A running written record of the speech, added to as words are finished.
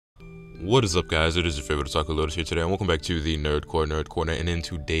What is up, guys? It is your favorite Otaku Lotus here today, and welcome back to the Nerd Corner. And in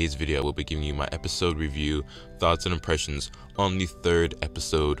today's video, I will be giving you my episode review, thoughts, and impressions on the third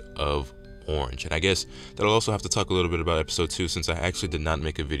episode of Orange. And I guess that I'll also have to talk a little bit about episode 2, since I actually did not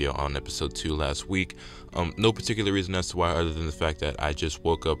make a video on episode 2 last week. No particular reason as to why, other than the fact that I just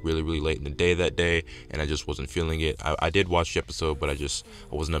woke up really late in the day that day, and I just wasn't feeling it. I did watch the episode, but I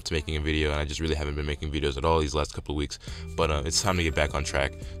wasn't up to making a video, and I just really haven't been making videos at all these last couple of weeks. But it's time to get back on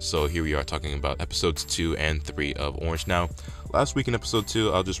track. So here we are talking about episodes 2 and 3 of Orange. Now, last week in episode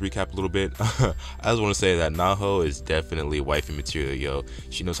 2, I'll just recap a little bit. I just want to say that Naho is definitely wifey material, yo.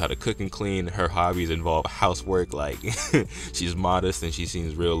 She knows how to cook and clean. Her hobbies involve housework. Like, she's modest and she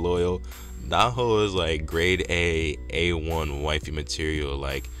seems real loyal. Naho is like grade A1 wifey material.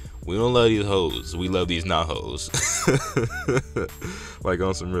 Like, we don't love these hoes, we love these Nahos. Like,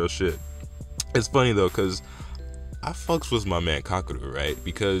 on some real shit. It's funny though, cause I fucks with my man Kakeru, right?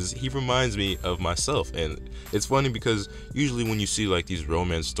 Because he reminds me of myself. And it's funny because usually when you see like these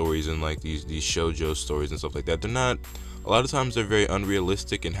romance stories and like these shoujo stories and stuff like that, a lot of times they're very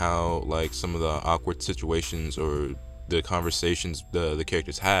unrealistic in how like some of the awkward situations or the conversations the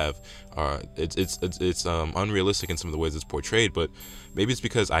characters have are it's unrealistic in some of the ways it's portrayed. But maybe it's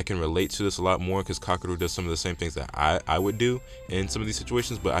because I can relate to this a lot more, because Kakeru does some of the same things that I would do in some of these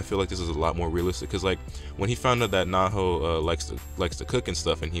situations. But I feel like this is a lot more realistic, because like when he found out that Naho likes to cook and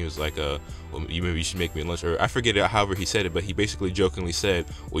stuff, and he was like, well, maybe you should make me lunch, or I forget it, however he said it, but he basically jokingly said,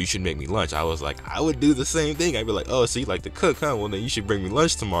 well, you should make me lunch. I was like, I would do the same thing. I'd be like, oh, so you like to cook, huh? Well, then you should bring me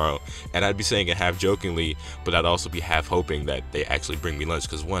lunch tomorrow. And I'd be saying it half jokingly, but I'd also be half hoping that they actually bring me lunch,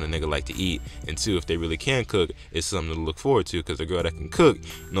 because one, a nigga like to eat, and two, if they really can cook, it's something to look forward to, because a girl that can cook,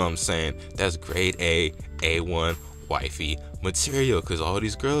 you know what I'm saying, that's grade A1 wifey material. Because all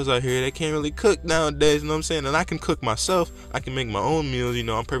these girls out here, they can't really cook nowadays, you know what I'm saying? And I can cook myself, I can make my own meals, you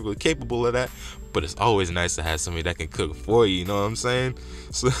know, I'm perfectly capable of that. But it's always nice to have somebody that can cook for you know what I'm saying?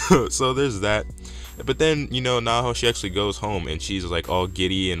 So there's that. But then, you know, Naho, she actually goes home and she's like all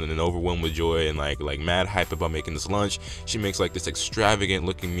giddy and overwhelmed with joy and like mad hype about making this lunch. She makes like this extravagant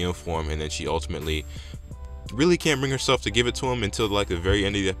looking meal for him, and then she ultimately really can't bring herself to give it to him until like the very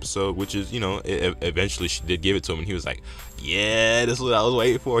end of the episode, which is, you know, eventually she did give it to him, and he was like, yeah, this is what I was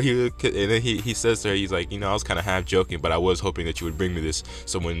waiting for. And then he says to her, he's like, you know, I was kind of half joking, but I was hoping that you would bring me this.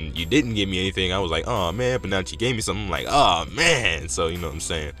 So when you didn't give me anything, I was like, oh man, but now that you gave me something, I'm like, oh man. So you know what I'm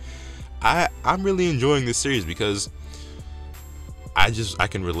saying, I'm really enjoying this series, because I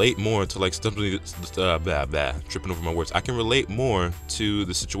can relate more to like stuff, tripping over my words. I can relate more to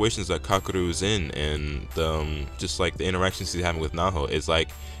the situations that Kakeru is in, and just like the interactions he's having with Naho.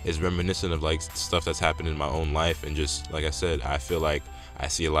 It's reminiscent of like stuff that's happened in my own life, and just like I said, I feel like I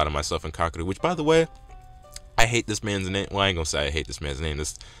see a lot of myself in Kakeru. Which, by the way, I hate this man's name. Well, I ain't gonna say I hate this man's name.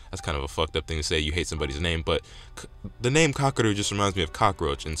 That's kind of a fucked up thing to say, you hate somebody's name. But the name Kakeru just reminds me of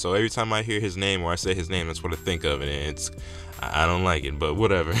cockroach, and so every time I hear his name or I say his name, that's what I think of, and I don't like it, but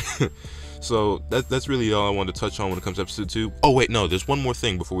whatever. So that's really all I wanted to touch on when it comes to episode 2. Oh wait, no, there's one more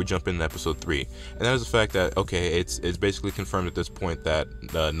thing before we jump into episode 3, and that is the fact that, okay, it's basically confirmed at this point that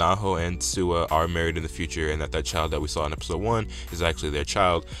Naho and Sua are married in the future, and that child that we saw in episode 1 is actually their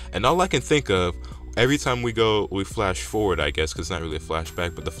child. And all I can think of, every time we flash forward, I guess, because it's not really a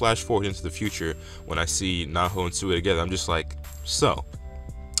flashback, but the flash forward into the future, when I see Naho and Sua together, I'm just like, so,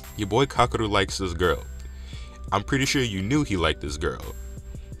 your boy Kakeru likes this girl. I'm pretty sure you knew he liked this girl.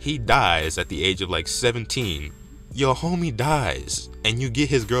 He dies at the age of like 17. Your homie dies, and you get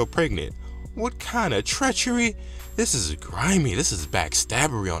his girl pregnant. What kind of treachery? This is grimy. This is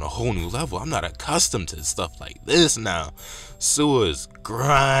backstabbery on a whole new level. I'm not accustomed to stuff like this now. Sua's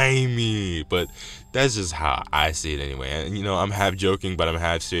grimy, but that's just how I see it anyway. And you know, I'm half joking, but I'm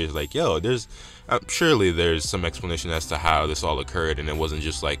half serious. Like, yo, surely there's some explanation as to how this all occurred, and it wasn't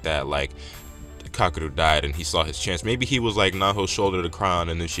just like that. Like, Kakeru died and he saw his chance. Maybe he was like Naho's shoulder to crown,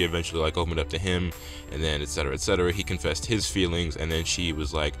 and then she eventually like opened up to him, and then etc etc. He confessed his feelings, and then she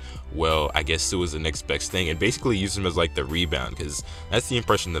was like, well, I guess Sue was the next best thing, and basically used him as like the rebound, because that's the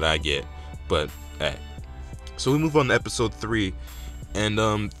impression that I get. But hey, so we move on to episode 3.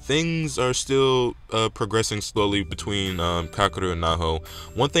 And things are still progressing slowly between Kakeru and Naho.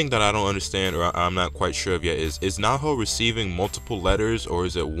 One thing that I don't understand, or I'm not quite sure of yet, is Naho receiving multiple letters, or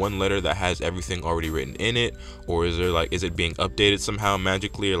is it one letter that has everything already written in it, or is it being updated somehow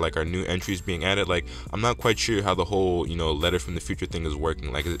magically, or like are new entries being added? Like, I'm not quite sure how the whole, you know, letter from the future thing is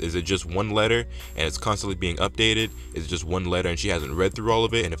working. Like, is it just one letter and it's constantly being updated? Is it just one letter and she hasn't read through all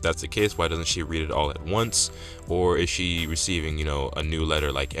of it? And if that's the case, why doesn't she read it all at once? Or is she receiving, you know, a new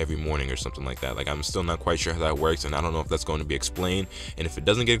letter like every morning or something like that? Like, I'm I'm still not quite sure how that works, and I don't know if that's going to be explained. And if it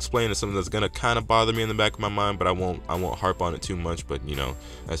doesn't get explained, it's something that's gonna kind of bother me in the back of my mind, but I won't harp on it too much. But you know,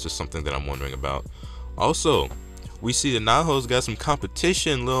 that's just something that I'm wondering about. Also, we see the Naho's got some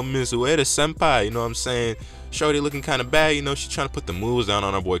competition, little Miss Ueda senpai, you know what I'm saying? Shorty looking kind of bad, you know, she's trying to put the moves down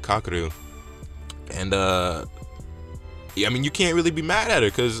on our boy Kakeru. And yeah, I mean, you can't really be mad at her,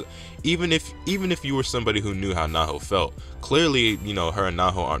 because even if you were somebody who knew how Naho felt, clearly, you know, her and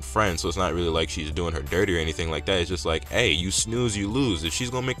Naho aren't friends, so it's not really like she's doing her dirty or anything like that. It's just like, hey, you snooze, you lose. If she's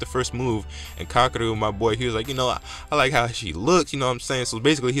gonna make the first move, and Kakeru, my boy, he was like, you know, I like how she looks, you know what I'm saying? So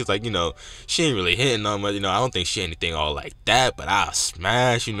basically, he's like, you know, she ain't really hitting on much, you know, I don't think she anything all like that, but I'll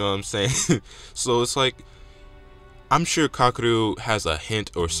smash, you know what I'm saying? So it's like, I'm sure Kakeru has a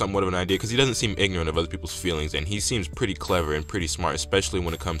hint or somewhat of an idea, because he doesn't seem ignorant of other people's feelings, and he seems pretty clever and pretty smart, especially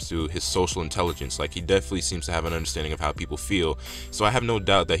when it comes to his social intelligence. Like, he definitely seems to have an understanding of how people feel. So I have no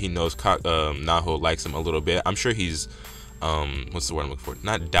doubt that he knows Naho likes him a little bit. I'm sure he's what's the word I'm looking for?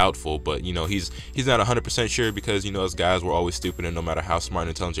 Not doubtful, but you know, he's not 100% sure, because you know, as guys, we're always stupid, and no matter how smart and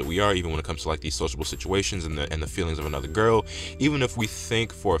intelligent we are, even when it comes to like these sociable situations and the feelings of another girl, even if we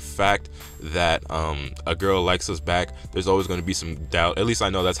think for a fact that a girl likes us back, there's always going to be some doubt. At least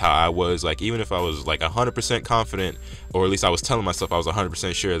I know that's how I was. Like, even if I was like 100% confident, or at least I was telling myself I was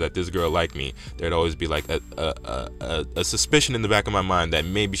 100% sure that this girl liked me, there'd always be like a suspicion in the back of my mind that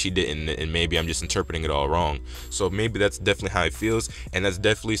maybe she didn't, and maybe I'm just interpreting it all wrong. So maybe that's definitely how it feels, and that's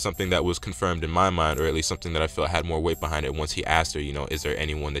definitely something that was confirmed in my mind, or at least something that I felt had more weight behind it once he asked her, you know, is there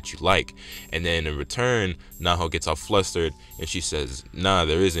anyone that you like? And then in return, Naho gets all flustered, and she says, nah,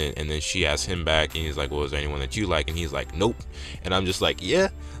 there isn't. And then she asks him back, and he's like, well, is there anyone that you like? And he's like, nope. And I'm just like, yeah,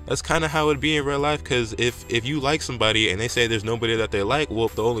 that's kind of how it'd be in real life, because if you like somebody and they say there's nobody that they like, well,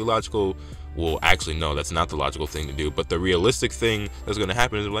 the only logical, well, actually, no, that's not the logical thing to do, but the realistic thing that's gonna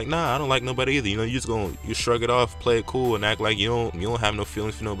happen is like, nah, I don't like nobody either. You know, you shrug it off, play it cool, and act like you don't have no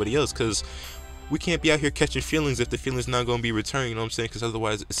feelings for nobody else, because we can't be out here catching feelings if the feeling's not gonna be returned. You know what I'm saying? Because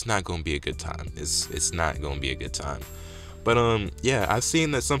otherwise, it's not gonna be a good time. It's not gonna be a good time. But yeah, I've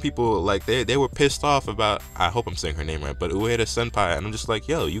seen that some people, like, they were pissed off about, I hope I'm saying her name right, but Ueda senpai, and I'm just like,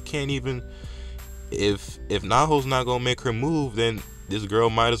 yo, you can't even, if Naho's not gonna make her move, then this girl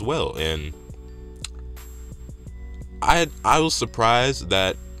might as well. And I was surprised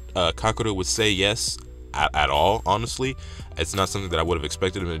that Kakeru would say yes at all. Honestly, it's not something that I would have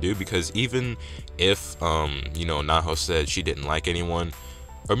expected him to do, because even if you know, Naho said she didn't like anyone,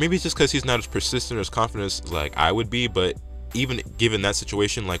 or maybe it's just because he's not as persistent or as confident as like I would be, but even given that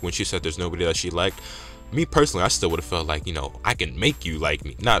situation, like when she said there's nobody that she liked, me personally, I still would have felt like, you know, I can make you like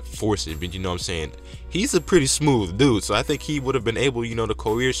me, not force it, but you know what I'm saying? He's a pretty smooth dude, so I think he would have been able, you know,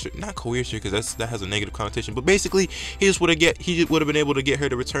 to not coerce her, because that has a negative connotation, but basically he would have been able to get her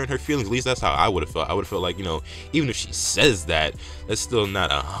to return her feelings. At least that's how I would have felt. I would have felt like, you know, even if she says that, that's still not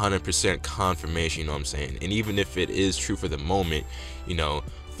 100% confirmation, you know what I'm saying? And even if it is true for the moment, you know,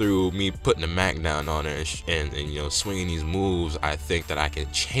 through me putting the Mac down on her and you know, swinging these moves, I think that I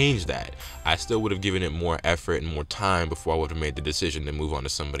can change that. I still would have given it more effort and more time before I would have made the decision to move on to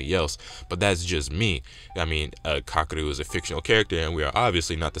somebody else. But that's just me. I mean, Kakeru is a fictional character, and we are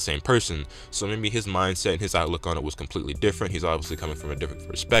obviously not the same person. So maybe his mindset and his outlook on it was completely different. He's obviously coming from a different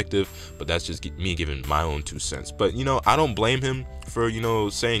perspective, but that's just me giving my own 2 cents. But you know, I don't blame him for, you know,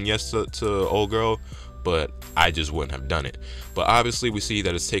 saying yes to old girl, but I just wouldn't have done it. But obviously we see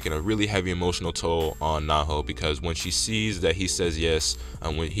that it's taken a really heavy emotional toll on Naho, because when she sees that he says yes,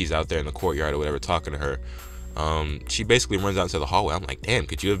 when he's out there in the courtyard or whatever talking to her, she basically runs out into the hallway. I'm like, damn,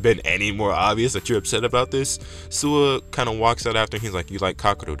 could you have been any more obvious that you're upset about this? Suwa kind of walks out after, and he's like, you like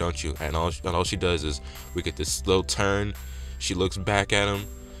Kakeru, don't you? And all she does is we get this slow turn. She looks back at him,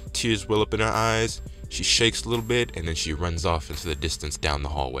 tears well up in her eyes, she shakes a little bit, and then she runs off into the distance down the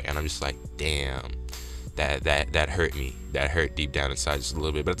hallway. And I'm just like, damn, that hurt me. That hurt deep down inside just a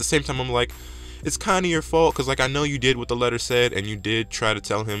little bit. But at the same time, I'm like, it's kind of your fault, because like, I know you did what the letter said, and you did try to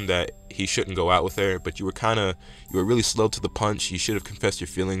tell him that he shouldn't go out with her, but you were really slow to the punch. You should have confessed your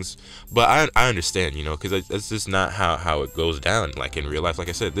feelings. But I understand, you know, because that's just not how it goes down, like in real life. Like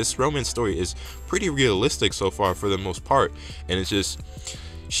I said, this romance story is pretty realistic so far for the most part, and it's just,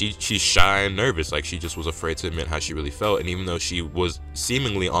 she's shy and nervous. Like, she just was afraid to admit how she really felt. And even though she was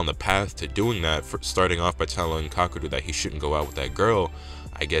seemingly on the path to doing that, starting off by telling Kakeru that he shouldn't go out with that girl,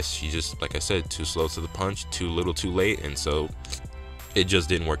 I guess she just, like I said, too slow to the punch, too little too late, and so it just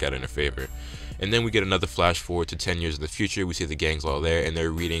didn't work out in her favor. And then we get another flash forward to 10 years in the future. We see the gang's all there, and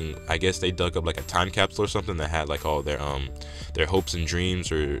they're reading, I guess they dug up like a time capsule or something that had like all their hopes and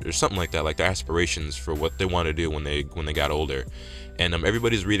dreams or something like that, like their aspirations for what they want to do when they got older. And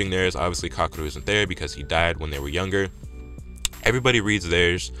everybody's reading theirs. Obviously Kakeru isn't there because he died when they were younger. Everybody reads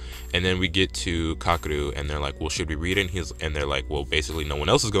theirs, and then we get to Kakeru, and they're like, well, should we read it? And they're like, well, basically no one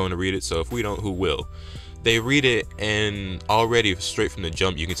else is going to read it, so if we don't, who will? They read it, and already straight from the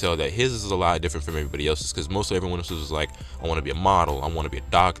jump you can tell that his is a lot different from everybody else's, because most everyone else's was like, I want to be a model, I want to be a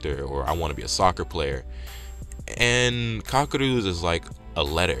doctor, or I want to be a soccer player. And Kakeru's is like a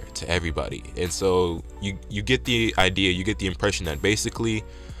letter to everybody. And so you get the idea, you get the impression that basically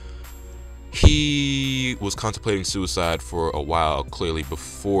he was contemplating suicide for a while, clearly,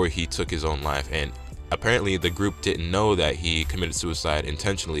 before he took his own life. And apparently the group didn't know that he committed suicide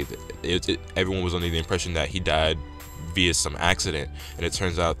intentionally. Everyone was under the impression that he died via some accident, and it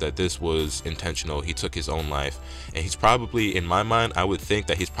turns out that this was intentional. He took his own life, and he's probably, in my mind, I would think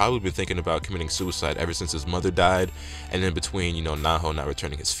that he's probably been thinking about committing suicide ever since his mother died. And then between, you know, Naho not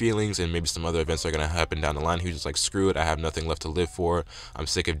returning his feelings and maybe some other events that are going to happen down the line, he was just like, screw it, I have nothing left to live for. I'm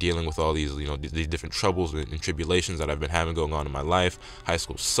sick of dealing with all these, you know, these different troubles and tribulations that I've been having going on in my life. High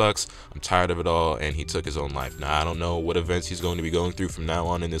school sucks, I'm tired of it all, and he took his own life. Now, I don't know what events he's going to be going through from now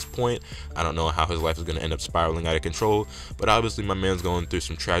on in this point. I don't know how his life is going to end up spiraling out of control, but obviously my man's going through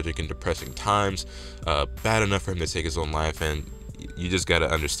some tragic and depressing times, bad enough for him to take his own life. And you just got to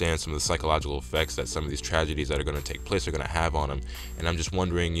understand some of the psychological effects that some of these tragedies that are going to take place are going to have on him. And I'm just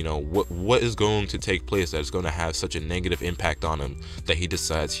wondering, you know, what is going to take place that is going to have such a negative impact on him that he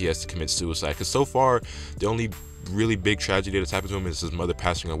decides he has to commit suicide. Because so far the only really big tragedy that's happened to him is his mother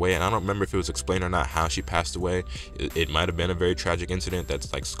passing away, and I don't remember if it was explained or not how she passed away. It might have been a very tragic incident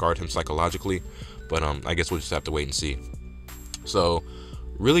that's like scarred him psychologically, but I guess we'll just have to wait and see. So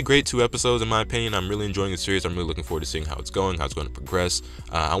really great 2 episodes in my opinion. I'm really enjoying the series. I'm really looking forward to seeing how it's going to progress.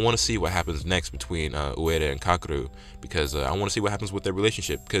 I want to see what happens next between Ueda and Kakeru, because I want to see what happens with their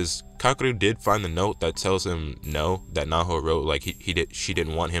relationship, because Kakeru did find the note that tells him no, that Naho wrote, like she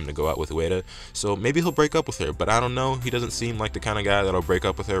didn't want him to go out with Ueda, so maybe he'll break up with her. But I don't know, he doesn't seem like the kind of guy that'll break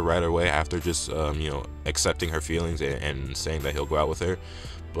up with her right away after just you know, accepting her feelings and saying that he'll go out with her.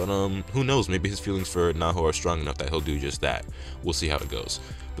 But who knows, maybe his feelings for Naho are strong enough that he'll do just that. We'll see how it goes.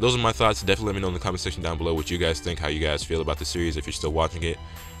 But those are my thoughts. Definitely let me know in the comment section down below what you guys think, how you guys feel about the series, if you're still watching it.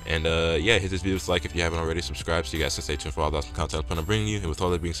 And yeah, hit this video with a like if you haven't already. Subscribe so you guys can stay tuned for all the awesome content I'm planning on bringing you. And with all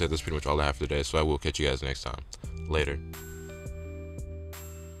that being said, that's pretty much all I have for today, so I will catch you guys next time. Later.